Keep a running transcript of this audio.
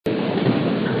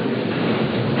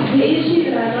The issue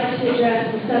that I'd like to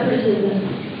address is separatism.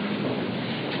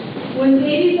 When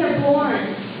babies are born,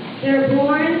 they're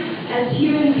born as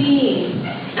human beings.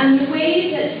 And the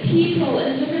way that people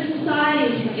in different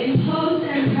societies impose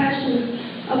their impressions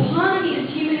upon these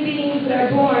human beings that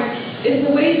are born is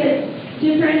the way that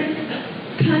different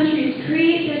countries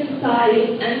create their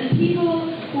societies, and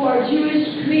people who are Jewish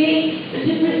create the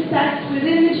different sects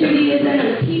within the Judaism,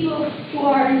 and the people who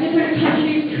are in different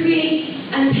countries create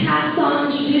and pass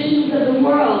on traditions of the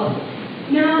world.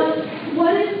 Now,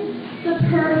 what is the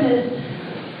purpose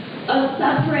of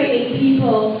separating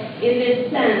people in this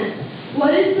sense?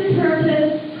 What is the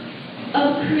purpose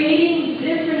of creating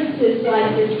differences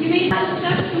like this? You may not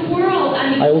affect the world.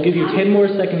 I will give you 10 more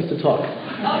seconds to talk.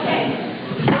 Okay.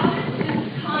 How does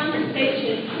this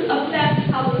conversation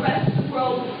affect how the rest of the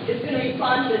world is going to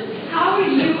respond to this? How are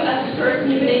you as a person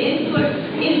going to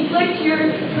inflict your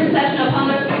perception upon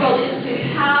the rest of the world? It's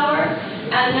the power,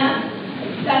 and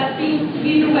that seems to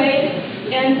be the way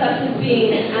it ends up as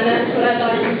being, and that's what I'd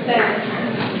like to say.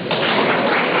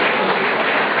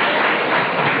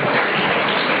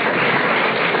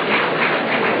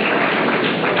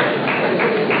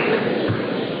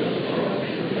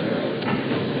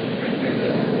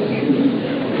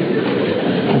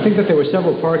 I think that there were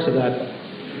several parts of that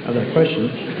question.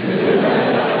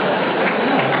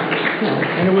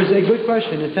 And it was a good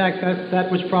question. In fact, that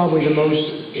was probably the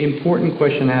most important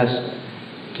question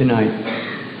asked tonight.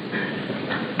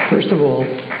 First of all,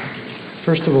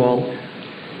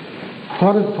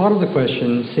 part of the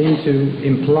question seemed to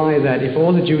imply that if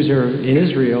all the Jews are in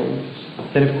Israel,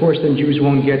 then of course then Jews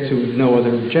won't get to know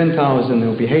other Gentiles, and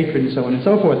there'll be hatred and so on and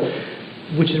so forth.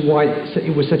 Which is why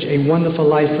it was such a wonderful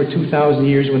life for 2,000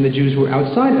 years when the Jews were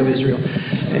outside of Israel.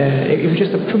 It was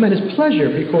just a tremendous pleasure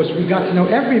because we got to know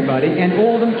everybody, and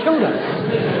all of them killed us.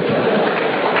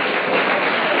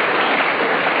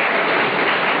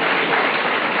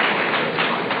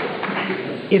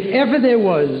 If ever there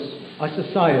was a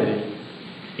society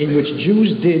in which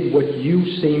Jews did what you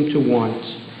seem to want,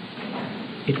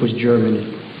 it was Germany.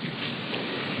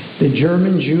 The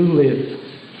German Jew lived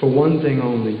for one thing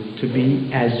only, to be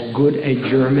as good a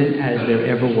German as there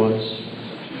ever was.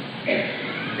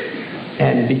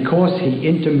 And because he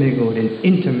intermingled and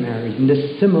intermarried and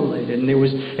assimilated, and there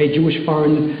was a Jewish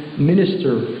foreign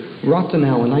minister,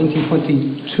 Rothenau, in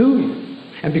 1922,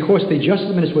 and because the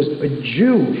justice minister was a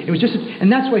Jew, it was just,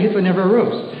 and that's why Hitler never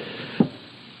arose.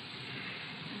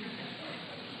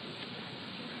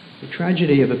 The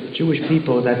tragedy of a Jewish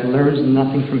people that learns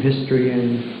nothing from history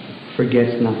and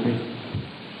forgets nothing.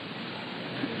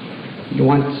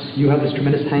 You have this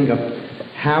tremendous hang-up.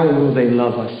 How will they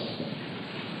love us?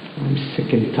 I'm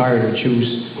sick and tired of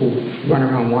Jews who run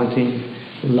around wanting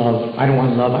love. I don't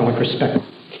want love, I want respect.